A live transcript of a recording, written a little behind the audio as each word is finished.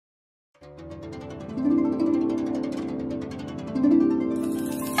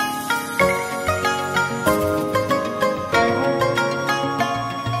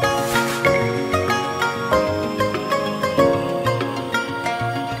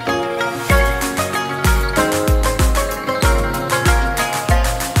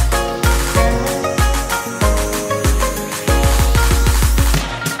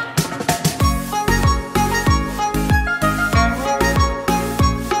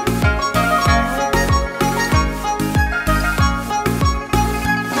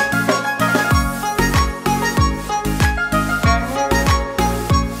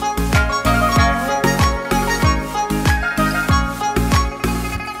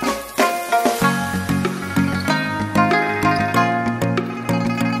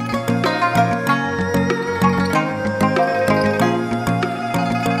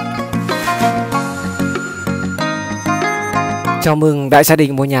Chào mừng đại gia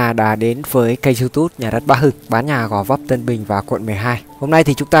đình mua nhà đã đến với kênh YouTube Nhà đất Ba Hưng, bán nhà Gò Vấp, Tân Bình và quận 12. Hôm nay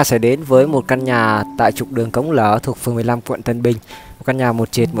thì chúng ta sẽ đến với một căn nhà tại trục đường Cống Lỡ thuộc phường 15 quận Tân Bình. Một căn nhà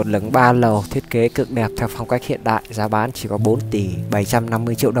một trệt một lửng 3 lầu, thiết kế cực đẹp theo phong cách hiện đại, giá bán chỉ có 4 tỷ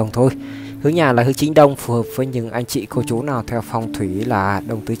 750 triệu đồng thôi. Hướng nhà là hướng chính đông, phù hợp với những anh chị cô chú nào theo phong thủy là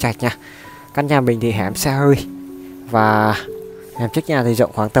đông tứ trạch nha. Căn nhà mình thì hẻm xe hơi và hẻm trước nhà thì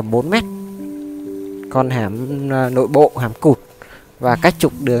rộng khoảng tầm 4 mét. Con hẻm nội bộ, hẻm cụt và cách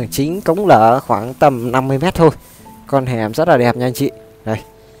trục đường chính Cống Lỡ khoảng tầm 50 mét thôi. Con hẻm rất là đẹp nha anh chị. Đây,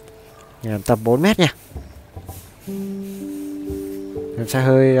 hẻm tầm 4 mét nha. Hẻm xe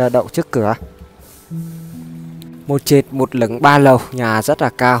hơi đậu trước cửa. Một trệt một lửng 3 lầu, nhà rất là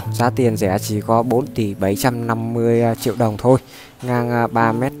cao, giá tiền rẻ chỉ có 4 tỷ 750 triệu đồng thôi. Ngang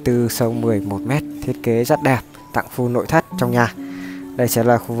 3m4, sâu 11m, thiết kế rất đẹp, tặng full nội thất trong nhà. Đây sẽ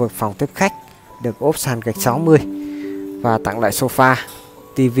là khu vực phòng tiếp khách, được ốp sàn gạch 60 và tặng lại sofa,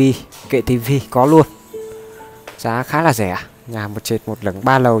 tivi, kệ tivi có luôn. Giá khá là rẻ, nhà một trệt một lửng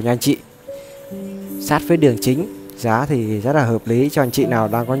 3 lầu nha anh chị. Sát với đường chính, giá thì rất là hợp lý cho anh chị nào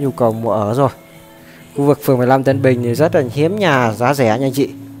đang có nhu cầu mua ở rồi. Khu vực phường 15 Tân Bình thì rất là hiếm nhà giá rẻ nha anh chị.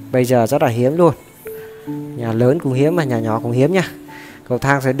 Bây giờ rất là hiếm luôn. Nhà lớn cũng hiếm mà nhà nhỏ cũng hiếm nha. Cầu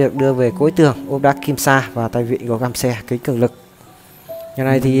thang sẽ được đưa về cuối tường, ốp đá kim sa và tay vịn gỗ găm xe, kính cường lực. Nhà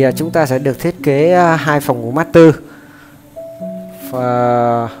này thì chúng ta sẽ được thiết kế 2 phòng ngủ master,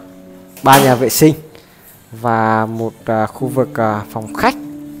 3 nhà vệ sinh và một khu vực phòng khách.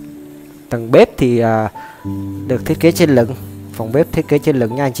 Tầng bếp thì được thiết kế trên lửng, phòng bếp thiết kế trên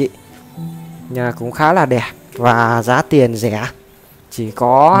lửng nha anh chị. Nhà cũng khá là đẹp và giá tiền rẻ, chỉ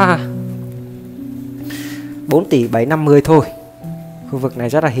có 4 tỷ 750 thôi. Khu vực này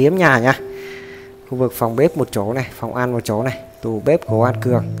rất là hiếm nhà nha. Khu vực phòng bếp một chỗ này, phòng ăn một chỗ này, tủ bếp gỗ An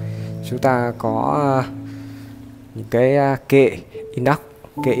Cường. Chúng ta có những cái kệ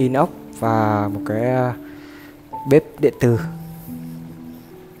inox và một cái bếp điện tử,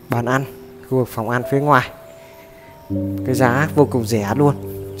 bàn ăn. Khu vực phòng ăn phía ngoài, cái giá vô cùng rẻ luôn,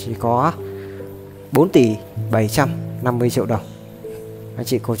 chỉ có 4 tỷ 750 triệu đồng. Anh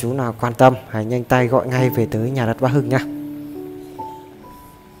chị cô chú nào quan tâm hãy nhanh tay gọi ngay về tới Nhà đất Ba Hưng nha.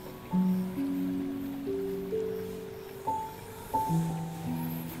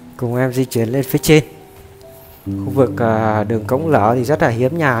 Cùng em di chuyển lên phía trên. Khu vực đường Cống Lỡ thì rất là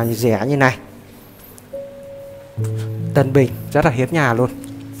hiếm nhà rẻ như này. Tân Bình rất là hiếm nhà luôn.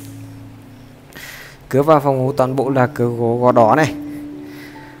 Cửa vào phòng ngủ toàn bộ là cửa gỗ gò đỏ này.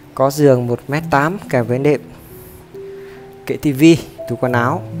 Có giường 1m8 kèm với nệm, kệ tivi, tủ quần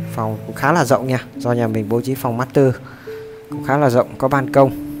áo. Phòng cũng khá là rộng nha, do nhà mình bố trí phòng master cũng khá là rộng, có ban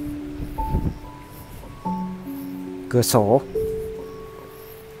công, cửa sổ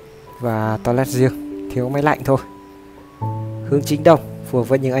và toilet riêng, thiếu máy lạnh thôi. Hướng chính đông, phù hợp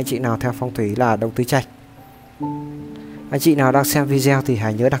với những anh chị nào theo phong thủy là đông tứ trạch. Anh chị nào đang xem video thì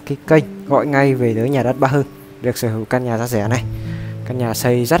hãy nhớ đăng ký kênh, gọi ngay về tới Nhà đất Ba Hưng được sở hữu căn nhà giá rẻ này. Căn nhà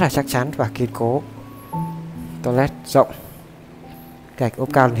xây rất là chắc chắn và kiên cố. Toilet rộng, gạch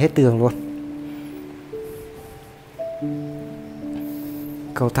ốp cao lên hết tường luôn.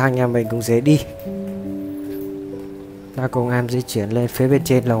 Cầu thang nhà mình cũng dễ đi. Ta cùng em di chuyển lên phía bên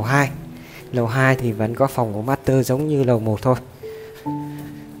trên lầu 2. Lầu 2 thì vẫn có phòng ngủ master giống như lầu 1 thôi.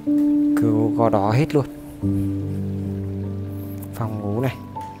 Cửa gò đỏ hết luôn. Phòng ngủ này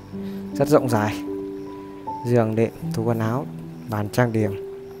rất rộng rãi, giường đệm, tủ quần áo, bàn trang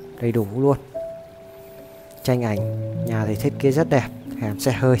điểm đầy đủ luôn. Tranh ảnh, nhà thì thiết kế rất đẹp. Hẻm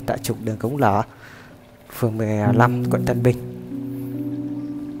xe hơi tại trục đường Cống Lỡ, phường 15 quận Tân Bình.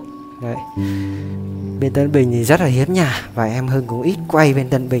 Đấy. Bên Tân Bình thì rất là hiếm nhà và em Hưng cũng ít quay bên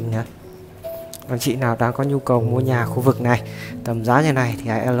Tân Bình nữa. Anh chị nào đang có nhu cầu mua nhà khu vực này tầm giá như này thì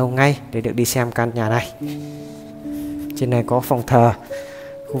hãy alo ngay để được đi xem căn nhà này. Trên này có phòng thờ,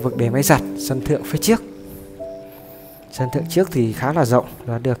 khu vực để máy giặt, sân thượng phía trước. Sân thượng trước thì khá là rộng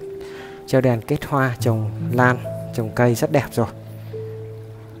và được treo đèn kết hoa, trồng lan, trồng cây rất đẹp rồi.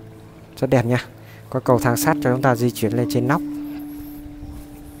 Rất đẹp nha. Có cầu thang sắt cho chúng ta di chuyển lên trên nóc.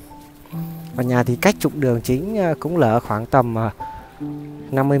 Và nhà thì cách trục đường chính cũng lỡ khoảng tầm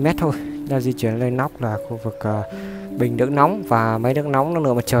 50 mét thôi. Ta di chuyển lên nóc là khu vực bình nước nóng và máy nước nóng năng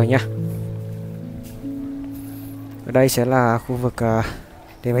lượng mặt trời nha. Ở đây sẽ là khu vực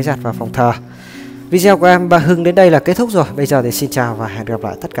để máy giặt và phòng thờ. Video của em Ba Hưng đến đây là kết thúc rồi. Bây giờ thì xin chào và hẹn gặp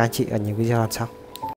lại tất cả anh chị ở những video lần sau.